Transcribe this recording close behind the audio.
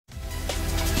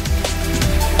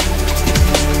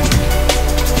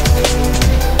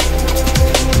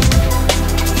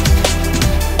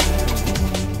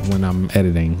I'm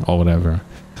editing or whatever.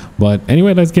 But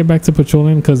anyway, let's get back to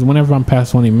patrolling, because whenever I'm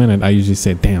past 20 minutes, I usually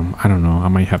say, damn, I don't know, I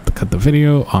might have to cut the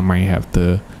video, I might have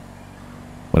to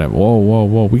whatever.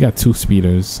 Whoa, we got 2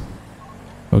 speeders.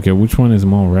 Okay, which one is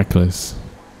more reckless?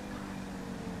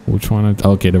 Which one is,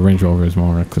 okay, the Range Rover is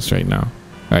more reckless right now.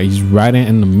 All right, he's riding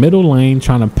in the middle lane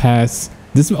trying to pass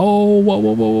this. Oh,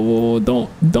 whoa, don't.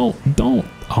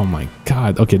 Oh my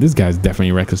god. Okay, this guy's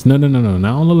definitely reckless. No, not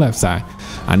on the left side.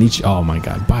 I need you. Oh my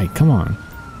god, bike, come on.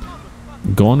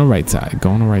 Go on the right side.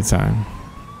 Go on the right side.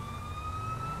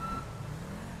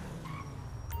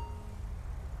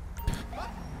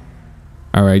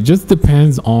 All right, just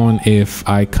depends on if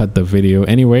I cut the video.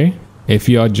 Anyway, if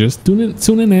you are just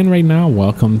tuning in right now,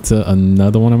 welcome to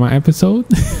another one of my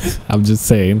episodes. I'm just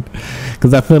saying,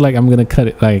 because I feel like I'm gonna cut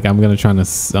it, like I'm gonna try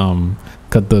to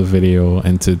cut the video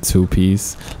into 2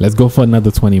 pieces. Let's go for another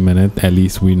 20 minutes. At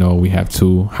least we know we have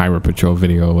 2 highway patrol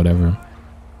video or whatever,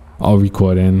 or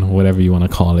recording, whatever you want to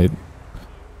call it.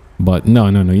 But no,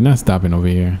 you're not stopping over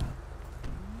here.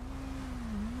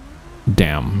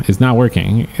 Damn, it's not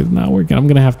working. It's not working. I'm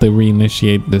gonna have to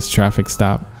reinitiate this traffic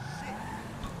stop.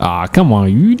 Ah, come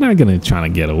on, you're not gonna try to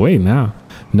get away now.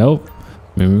 Nope.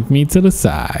 Move me to the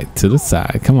side.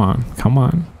 Come on.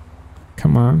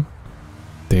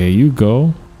 There you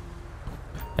go.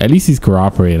 At least he's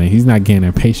cooperating. He's not getting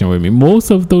impatient with me. Most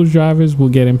of those drivers will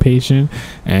get impatient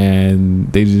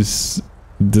and they just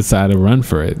decide to run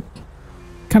for it.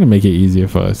 Kind of make it easier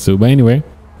for us too. But anyway,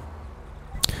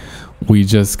 we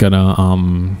just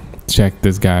gonna check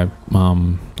this guy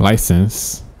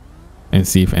license and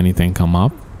see if anything come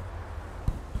up.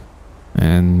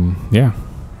 And yeah.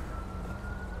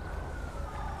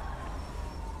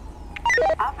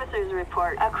 Officers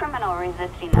report a criminal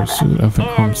resisting pursuit of a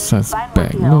home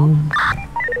suspect. No.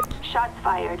 Shots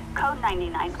fired. Code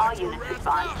 99. All units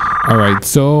respond. All right.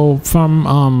 So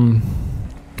from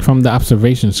the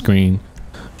observation screen,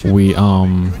 we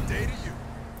smell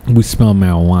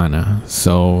marijuana.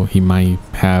 So he might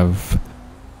have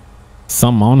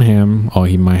some on him, or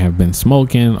he might have been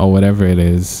smoking, or whatever it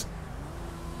is.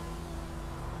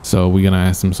 So we're gonna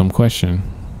ask him some question.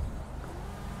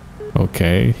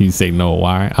 Okay, he say no.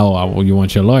 Why? Oh, you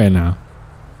want your lawyer now?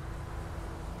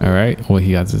 All right. Well,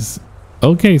 he got this.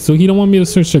 Okay, so he don't want me to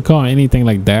search the car or anything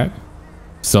like that.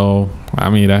 So I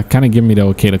mean, that kind of give me the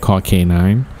okay to call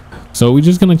K9. So we're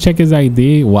just gonna check his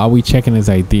ID. While we checking his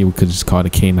ID, we could just call the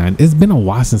K9. It's been a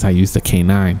while since I used the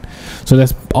K9, so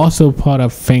that's also part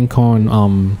of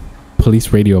Fancon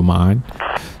police radio mod.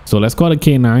 So let's call the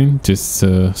K9 just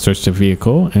to search the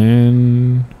vehicle.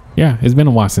 And yeah, it's been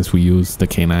a while since we used the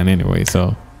K9 anyway. So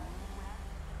all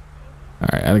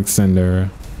right, Alexander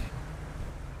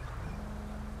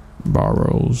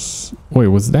Barrows. Wait,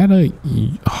 was that a,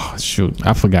 oh shoot,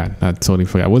 I forgot. I totally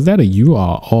forgot. Was that a U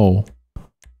or O?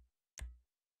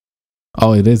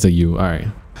 Oh, it is a U. All right,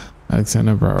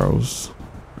 Alexander Barrows.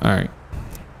 All right.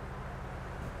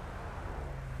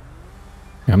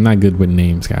 I'm not good with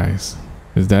names, guys.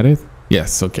 Is that it?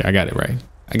 Yes. Okay, I got it right.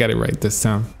 I got it right this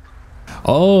time.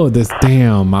 Oh, this,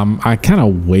 damn. I kind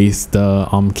of waste the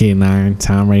K9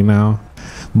 time right now.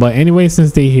 But anyway,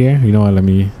 since they here, you know what? Let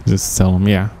me just tell them.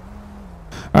 Yeah.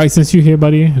 All right, since you're here,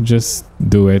 buddy, just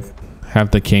do it.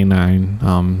 Have the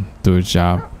K9 do its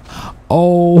job.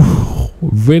 Oh,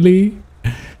 really?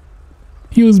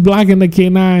 He was blocking the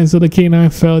K9, so the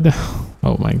K9 fell down.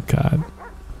 Oh my god.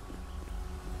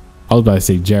 I was about to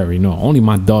say Jerry. No, only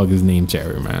my dog is named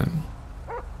Jerry, man.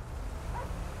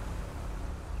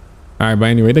 All right, but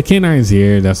anyway, the K9 is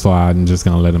here. That's why I'm just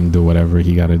gonna let him do whatever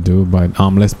he gotta do. But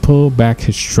let's pull back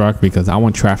his truck because I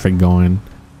want traffic going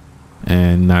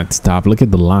and not stop. Look at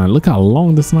the line. Look how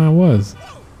long this line was.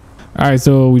 All right,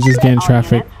 so we just getting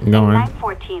traffic going.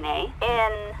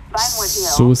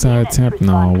 Suicide attempt?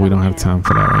 No, we don't have time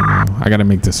for that right now. I gotta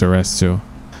make this arrest too. All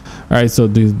right, so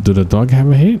do the dog have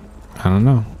a hit? I don't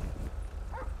know.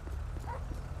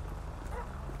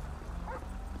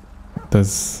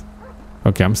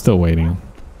 Okay, I'm still waiting.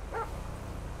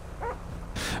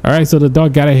 All right, so the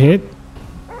dog got a hit.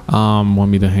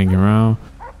 Want me to hang around?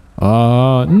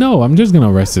 No, I'm just gonna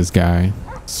arrest this guy.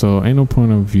 So ain't no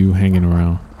point of you hanging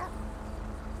around.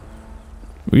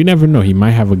 You never know, he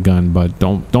might have a gun, but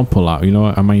don't pull out. You know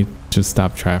what? I might just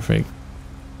stop traffic.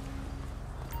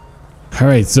 All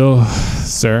right, so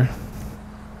sir,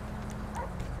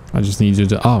 I just need you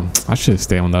to, I should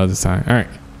stay on the other side. All right.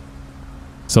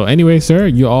 So anyway, sir,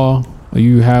 you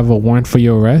have a warrant for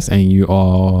your arrest and you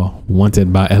are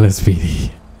wanted by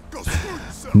LSPD.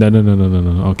 No.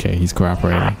 Okay, he's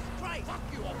cooperating.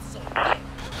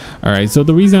 All right, so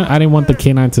the reason I didn't want the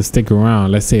K9 to stick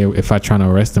around, let's say if I try to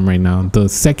arrest him right now, the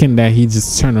second that he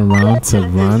just turned around to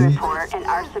run. An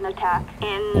arson attack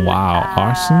in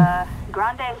arson?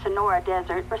 Grande Sonora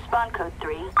Desert. Respond code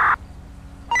 3.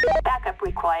 Backup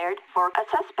required for a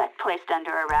suspect placed under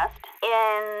arrest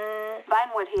in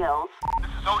Vinewood Hills.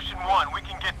 This is Ocean 1. We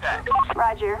can get that.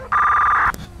 Roger.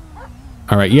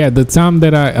 All right, yeah, the time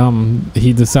that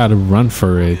he decided to run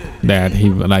for it, that he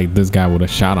like this guy would have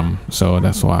shot him, so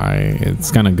that's why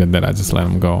it's kind of good that I just let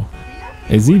him go.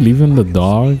 Is he leaving the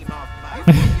dog?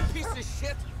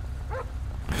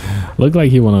 Look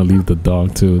like he want to leave the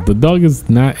dog too. The dog is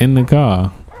not in the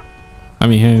car. I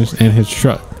mean, in his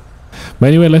truck. But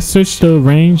anyway, let's switch the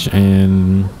range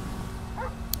and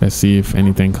let's see if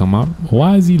anything come up.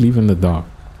 Why is he leaving the dog?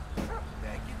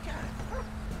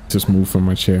 Just move from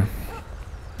my chair.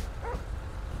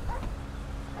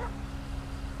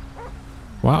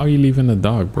 Why are you leaving the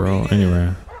dog, bro?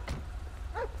 Anyway.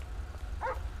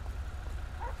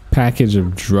 Package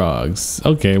of drugs.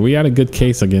 Okay, we had a good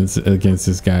case against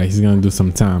this guy. He's gonna do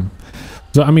some time.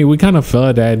 So I mean, we kind of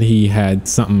felt that he had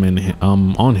something in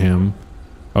on him.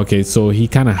 Okay, so he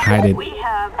kind of hid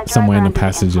it somewhere in the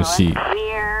passenger seat.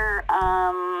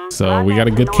 So we got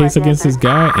a good case against this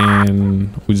guy, and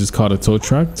we just called a tow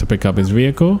truck to pick up his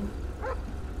vehicle.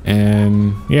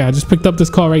 And yeah, I just picked up this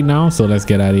call right now, so let's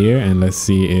get out of here and let's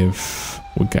see if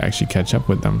we can actually catch up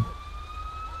with them.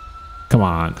 Come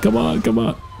on, come on, come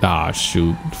on. Ah,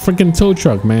 shoot. Freaking tow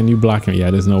truck, man. You blocking. Yeah,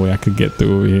 there's no way I could get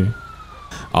through over here.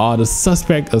 Oh, the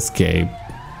suspect escaped.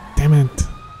 Damn it.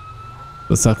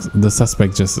 The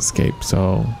suspect just escaped,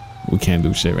 so we can't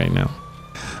do shit right now.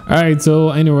 All right,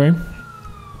 so anyway,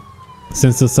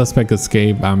 since the suspect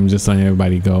escaped, I'm just letting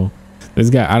everybody go. This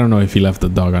guy, I don't know if he left the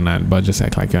dog or not, but just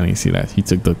act like I didn't see that. He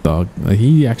took the dog.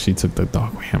 He actually took the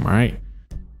dog with him. All right.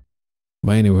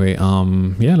 But anyway,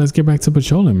 yeah, let's get back to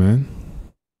patrolling, man.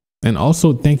 And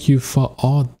also thank you for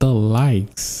all the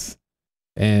likes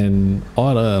and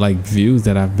all the like views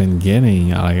that I've been getting.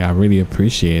 Like, I really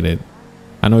appreciate it.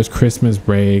 I know it's Christmas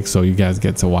break, so you guys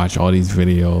get to watch all these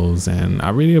videos, and I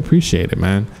really appreciate it,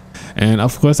 man. And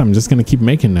of course, I'm just gonna keep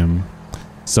making them.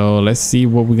 So let's see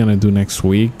what we're gonna do next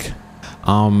week.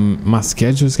 My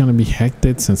schedule is gonna be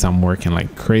hectic since I'm working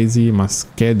like crazy. My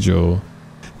schedule,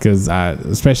 because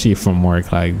especially from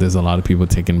work, like there's a lot of people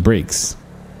taking breaks.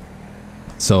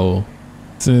 So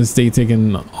since they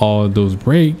taking all those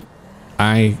breaks,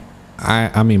 I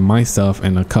mean myself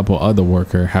and a couple other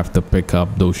workers have to pick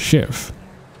up those shifts.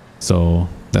 So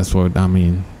that's what I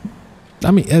mean.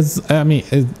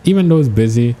 Even though it's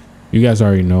busy, you guys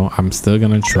already know I'm still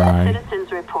gonna try.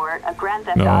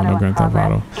 No Grand Theft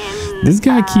Auto. This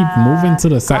guy keep moving to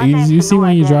the side. You see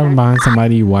when you're driving behind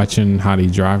somebody, watching how they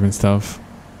drive and stuff.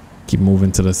 Keep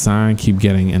moving to the side, keep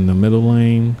getting in the middle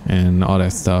lane and all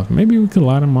that stuff. Maybe we could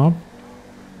light him up.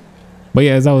 But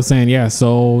yeah, as I was saying, yeah,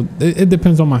 so it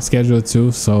depends on my schedule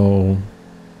too. So,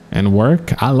 and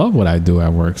work, I love what I do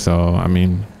at work. So I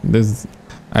mean,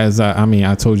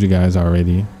 I told you guys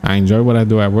already, I enjoy what I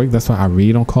do at work. That's why I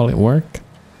really don't call it work.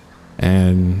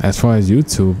 And as far as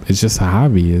YouTube, it's just a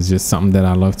hobby. It's just something that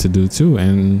I love to do too.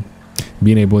 And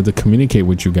being able to communicate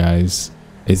with you guys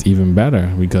is even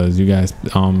better, because you guys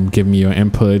give me your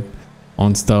input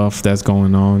on stuff that's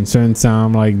going on. Certain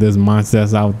time, like there's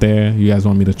monsters out there, you guys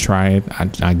want me to try it,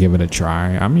 I give it a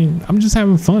try. I mean, I'm just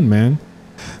having fun, man.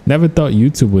 Never thought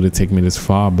YouTube would have taken me this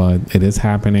far, but it is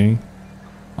happening.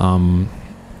 I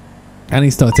need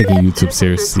to start taking YouTube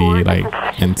seriously,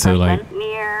 like into like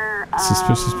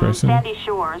suspicious person. Sandy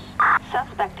Shores.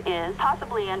 Suspect is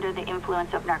possibly under the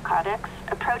influence of narcotics.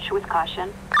 Approach with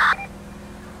caution.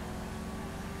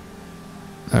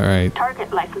 All right.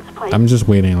 Target license plate. I'm just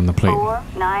waiting on the plate.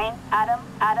 4-9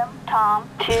 Adam Tom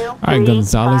 2. All right,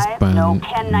 Gonzalez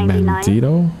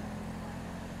Bandito.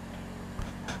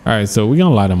 All right, so we're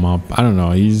gonna light him up. I don't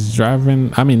know. He's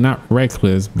driving. I mean, not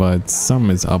reckless, but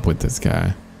something is up with this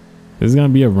guy. There's gonna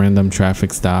be a random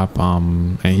traffic stop.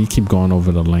 And he keep going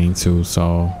over the lane too.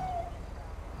 So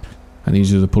I need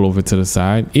you to pull over to the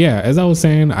side. Yeah, as I was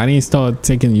saying, I didn't start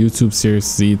taking YouTube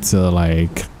seriously till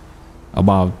like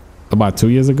about 2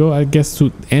 years ago, I guess,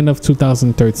 to end of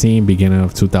 2013, beginning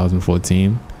of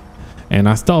 2014. And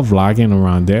I started vlogging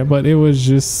around there, but it was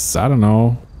just, I don't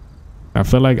know, I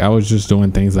feel like I was just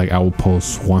doing things like I would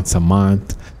post once a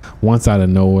month, once out of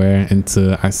nowhere,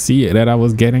 until I see that I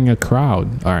was getting a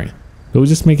crowd. All right, we were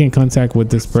just making contact with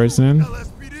this person.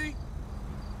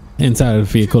 Inside of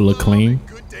the vehicle look clean.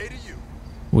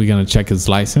 We're gonna check his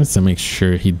license to make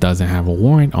sure he doesn't have a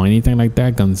warrant or anything like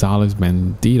that. Gonzalez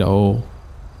Bandito.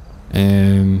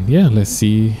 And yeah, let's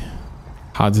see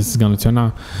how this is gonna turn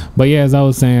out. But yeah, as I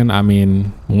was saying, I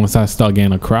mean, once I start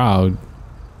getting a crowd,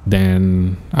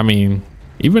 then I mean,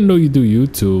 even though you do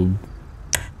YouTube,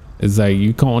 it's like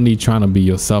you can only trying to be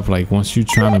yourself. Like once you're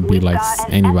trying to be like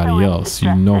anybody else,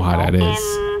 you know how that is.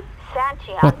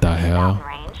 What the hell?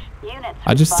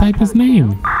 I just typed his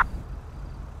name.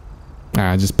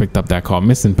 I just picked up that call,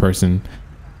 missing person,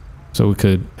 so we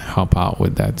could help out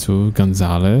with that too.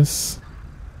 Gonzalez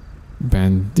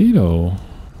Bandito.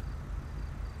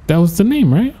 That was the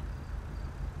name, right?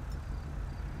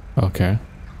 Okay.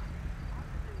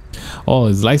 Oh,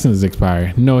 his license is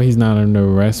expired. No, he's not under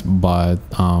arrest, but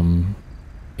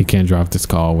he can't drive this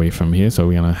car away from here, so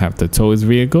we're gonna have to tow his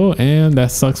vehicle, and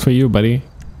that sucks for you, buddy.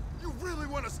 You really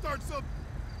want to start something?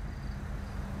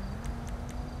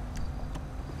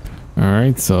 All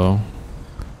right, so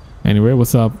anyway,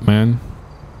 what's up, man?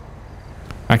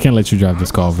 I can't let you drive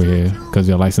this car over here because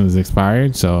your license is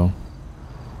expired. So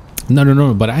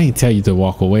no, but I ain't tell you to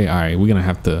walk away. All right, we're gonna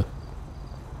have to.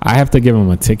 I have to give him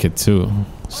a ticket too.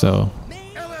 So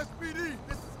LSPD,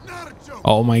 this is not a joke.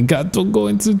 oh my god, don't go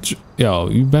into yo,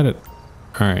 you better.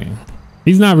 All right,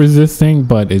 he's not resisting,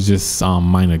 but it's just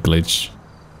minor glitch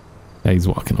that he's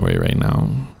walking away right now,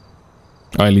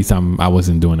 or at least I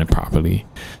wasn't doing it properly.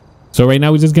 So right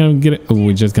now we're just gonna give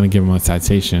him a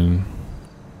citation,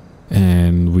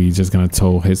 and we're just gonna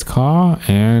tow his car,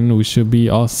 and we should be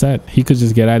all set. He could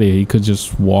just get out of here. He could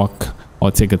just walk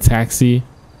or take a taxi,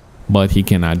 but he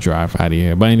cannot drive out of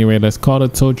here. But anyway, let's call the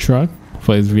tow truck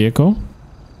for his vehicle.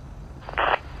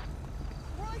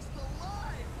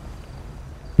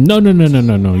 No,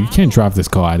 you can't drive this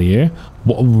car out of here.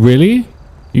 What, really?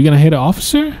 You're gonna hit an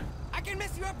officer?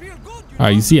 All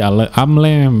right, you see, I'm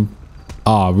laying.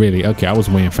 Oh, really? Okay, I was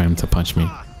waiting for him to punch me.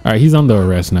 All right, he's under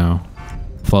arrest now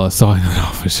for assaulting an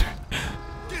officer.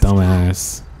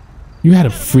 Dumbass. You had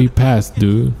a free pass,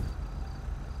 dude.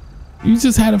 You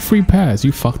just had a free pass.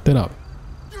 You fucked it up.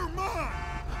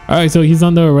 All right, so he's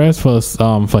under arrest for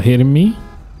hitting me.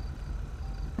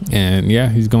 And yeah,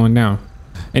 he's going down.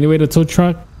 Anyway, the tow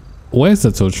truck. Where's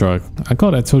the tow truck? I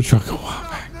called that tow truck a while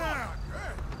back.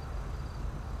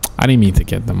 I didn't mean to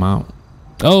get them out.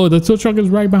 Oh, the tow truck is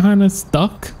right behind us,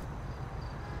 stuck.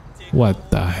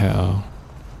 What the hell? All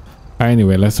right,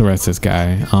 anyway, let's arrest this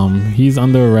guy. He's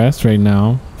under arrest right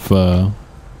now for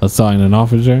assaulting an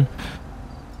officer.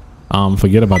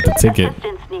 Forget about the ticket.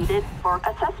 Assistance needed for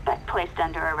a suspect placed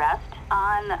under arrest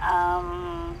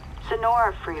on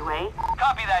Sonora Freeway.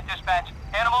 Copy that, dispatch.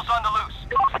 Animals on the loose.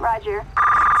 Roger.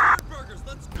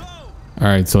 Let's go. All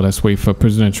right, so let's wait for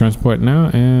prisoner transport now,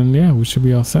 and yeah, we should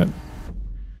be all set.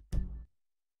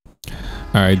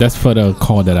 All right, that's for the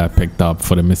call that I picked up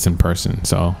for the missing person.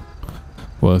 So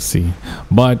we'll see.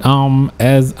 But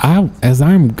as I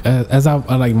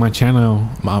like my channel,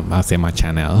 I say my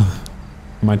channel.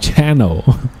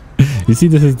 You see,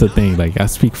 this is the thing, like I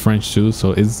speak French too,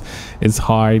 so it's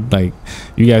hard. Like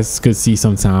you guys could see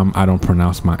sometimes I don't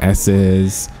pronounce my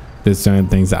S's. There's certain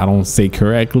things that I don't say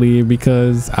correctly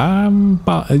because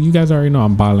you guys already know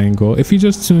I'm bilingual. If you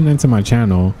just tune into my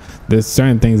channel, there's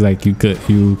certain things like you could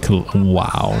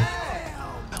wow,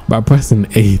 by pressing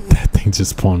 8 that thing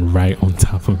just spawned right on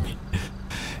top of me.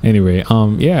 Anyway,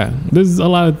 yeah, there's a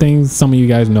lot of things some of you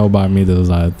guys know about me. There's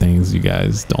a lot of things you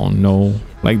guys don't know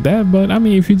like that, but I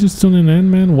mean, if you're just tuning in,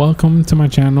 man, welcome to my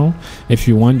channel. If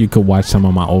you want, you could watch some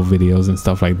of my old videos and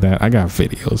stuff like that. I got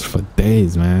videos for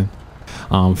days, man,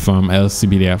 from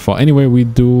LCPDFR. Anyway, we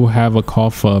do have a call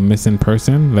for a missing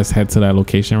person. Let's head to that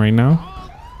location right now.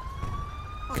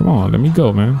 Come on, let me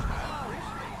go, man.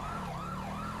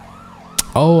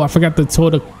 Oh, I forgot to tow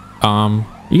the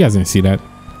you guys didn't see that.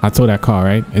 I towed that car,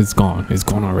 right? It's gone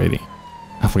already.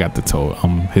 I forgot to tow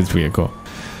his vehicle.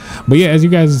 But yeah, as you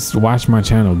guys watch my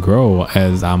channel grow,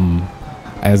 as I'm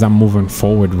moving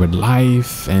forward with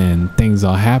life and things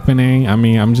are happening, I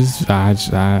mean, I'm just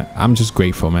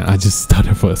grateful, man. I just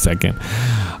stuttered for a second.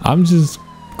 I'm just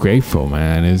grateful,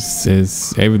 man. It's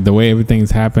the way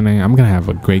everything's happening. I'm gonna have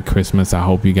a great Christmas. I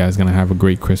hope you guys gonna have a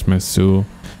great Christmas too.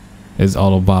 It's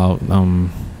all about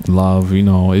love, you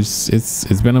know.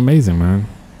 It's been amazing, man.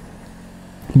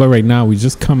 But right now we're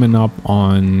just coming up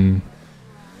on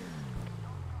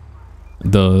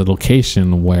the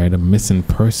location where the missing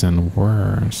person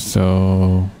were.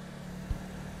 So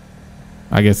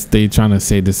I guess they trying to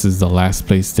say this is the last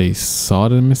place they saw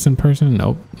the missing person.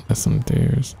 Nope, that's some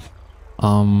stairs.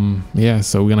 Yeah,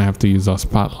 so we're gonna have to use our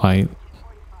spotlight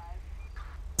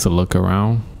to look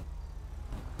around.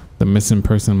 The missing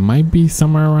person might be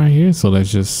somewhere around here, so let's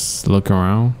just look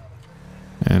around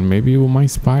and maybe we might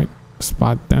spot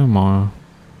them or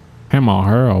him or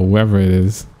her or whoever it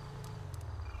is.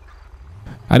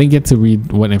 I didn't get to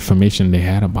read what information they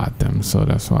had about them, so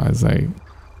that's why it's like,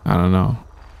 I don't know.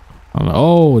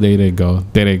 Oh, there they go.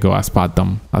 There they go. I spot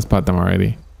them. I spot them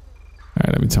already. All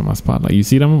right, let me turn my spotlight. You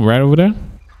see them right over there?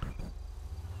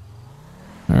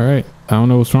 All right. I don't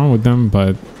know what's wrong with them,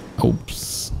 but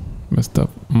oops, messed up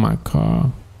my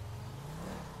car.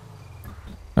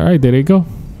 All right, there they go.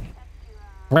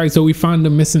 All right, so we found the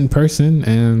missing person,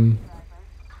 and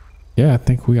yeah, I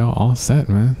think we are all set,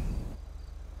 man.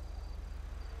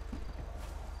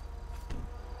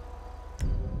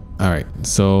 All right,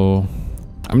 so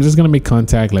I'm just gonna make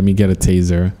contact. Let me get a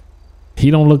taser.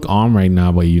 He don't look armed right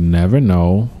now, but you never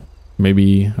know.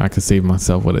 Maybe I could save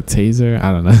myself with a taser.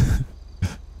 I don't know.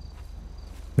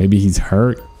 Maybe he's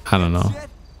hurt. I don't know.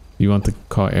 You want to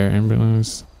call air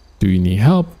ambulance? Do you need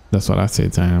help? That's what I say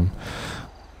to him.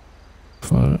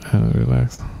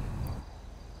 Relax.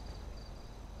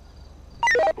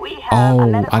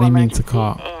 Oh, I didn't mean to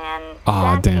call.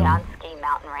 Oh, damn.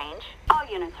 All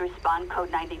units respond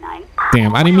code 99.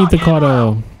 Damn, I didn't mean to call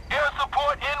the... Air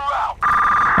support en route.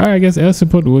 Alright, I guess air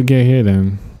support will get here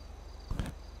then.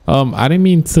 I didn't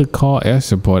mean to call air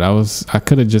support. I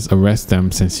could have just arrested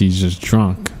them since he's just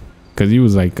drunk. Cause he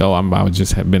was like, oh, I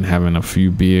just have been having a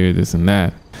few beers, this and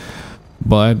that.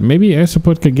 But maybe air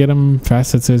support could get him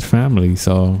faster to his family.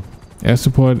 So air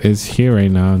support is here right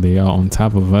now. They are on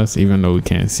top of us, even though we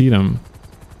can't see them.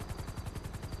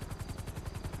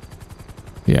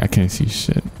 Yeah, I can't see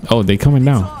shit. Oh, they coming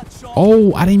down.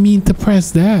 Oh, I didn't mean to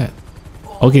press that.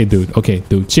 Okay, dude. Okay,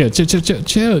 dude.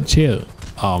 Chill.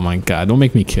 Oh my god, don't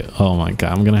make me kill. Oh my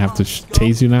god, I'm gonna have to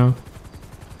tase you now.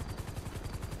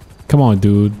 Come on,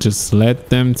 dude. Just let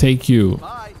them take you.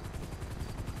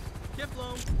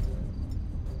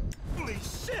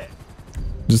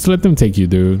 Just let them take you,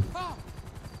 dude.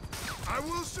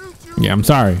 Yeah, I'm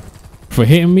sorry for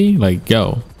hitting me. Like,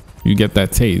 yo, you get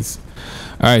that tase.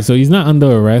 All right, so he's not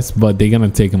under arrest, but they're gonna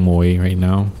take him away right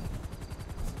now.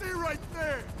 Stay right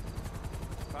there.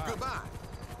 Goodbye.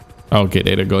 Okay,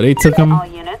 there they go. They took him. All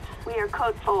units, we are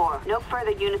code 4. No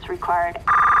further units required.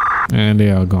 And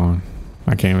they are gone.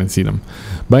 I can't even see them.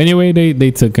 But anyway,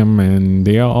 they took him and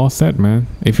they are all set, man.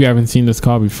 If you haven't seen this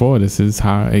car before, this is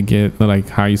how it get, like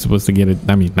how you're supposed to get it.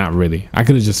 I mean, not really. I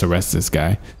could have just arrested this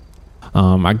guy.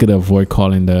 I could avoid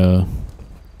calling the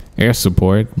air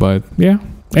support, but yeah,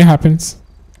 it happens.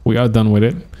 We are done with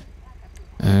it.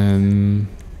 And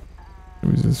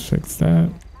let me just fix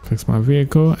that. Fix my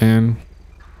vehicle. And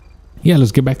yeah,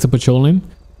 let's get back to patrolling.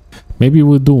 Maybe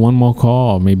we'll do one more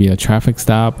call, or maybe a traffic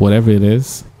stop, whatever it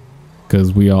is.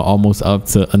 Because we are almost up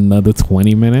to another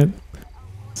 20 minutes.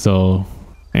 So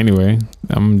anyway,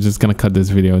 I'm just gonna cut this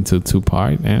video into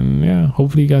 2-part, and yeah,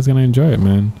 hopefully you guys gonna enjoy it,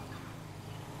 man.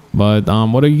 But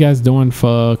what are you guys doing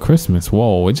for Christmas?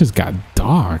 Whoa, it just got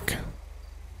dark.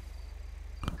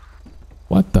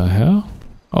 What the hell?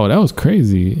 Oh, that was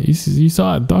crazy. You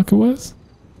saw how dark it was?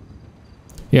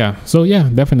 Yeah, so yeah,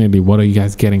 definitely. What are you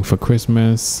guys getting for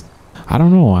Christmas? I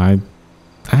don't know. I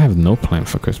have no plan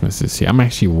for Christmas this year. I'm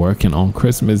actually working on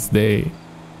Christmas Day.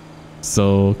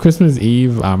 So Christmas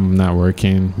Eve, I'm not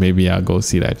working. Maybe I'll go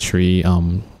see that tree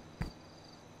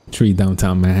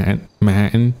downtown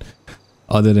Manhattan.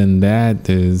 Other than that,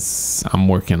 I'm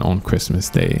working on Christmas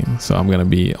Day. So I'm gonna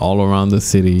be all around the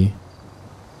city.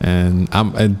 And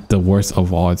I'm at the worst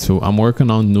of all too. I'm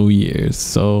working on New Year's.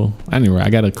 So anyway,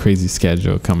 I got a crazy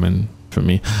schedule coming for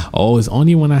me. Oh, it's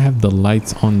only when I have the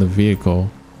lights on the vehicle.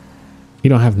 He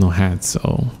don't have no hats,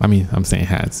 so I mean, I'm saying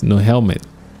hats, no helmet.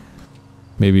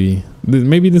 Maybe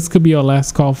this could be our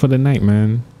last call for the night,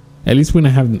 man. At least we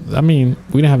didn't have. I mean,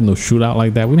 we didn't have no shootout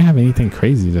like that. We didn't have anything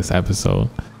crazy this episode.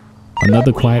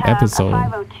 Another quiet episode.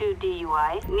 502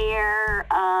 DUI near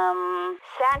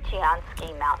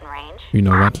Santiansky Mountain Range. You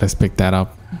know what? Let's pick that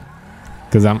up.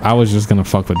 Cause I was just gonna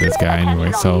fuck with this guy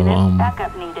anyway. So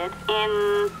backup needed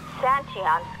in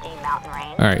Santiansky Mountain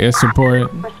Range. All right, air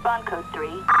support. Respond code 3.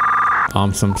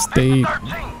 Some state.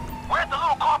 We're at the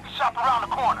little coffee shop around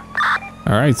the corner.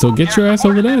 All right, so get your ass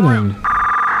over there then.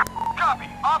 Copy.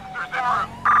 Officers en route.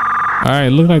 All right,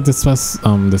 look like the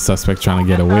suspect trying to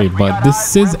get away, but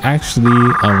this is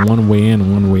actually a one-way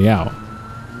in, one-way out,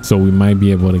 so we might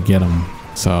be able to get him.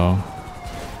 So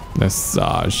let's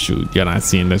shoot. You're not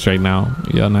seeing this right now.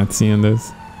 You're not seeing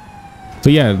this. So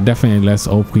yeah, definitely. Let's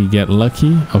hope we get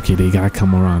lucky. Okay, they gotta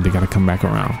come around. They gotta come back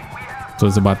around. So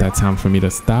it's about that time for me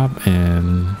to stop,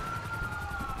 and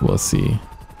we'll see.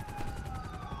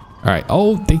 All right.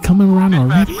 Oh, they coming around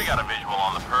already.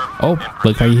 Oh,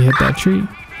 look how he hit that tree.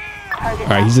 All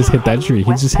right, he just hit that tree.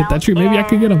 He just hit that tree. Maybe I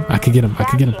could get him. I could get him.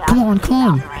 Come on,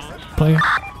 player.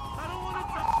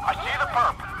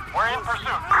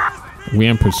 We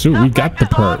in pursuit. We got the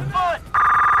perk.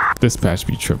 Dispatch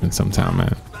be tripping sometime,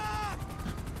 man.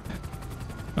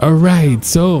 All right,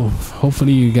 so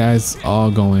hopefully you guys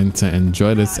are going to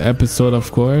enjoy this episode.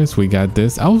 Of course, we got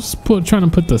this. I was trying to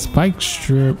put the spike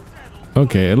strip.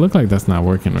 Okay, it looked like that's not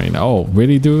working right now. Oh,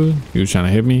 really, dude? You trying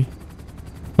to hit me?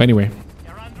 But anyway,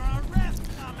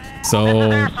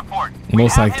 so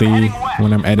most likely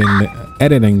when I'm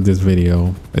editing this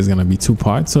video, it's gonna be 2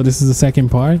 parts. So this is the second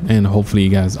part, and hopefully you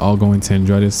guys are going to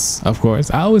enjoy this. Of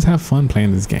course, I always have fun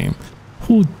playing this game.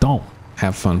 Who don't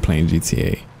have fun playing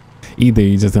GTA? Either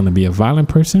you're just gonna be a violent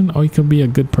person, or you could be a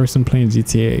good person playing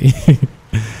GTA.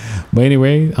 But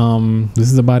anyway,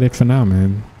 this is about it for now,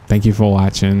 man. Thank you for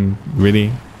watching.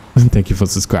 Really, thank you for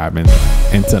subscribing.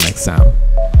 Until next time.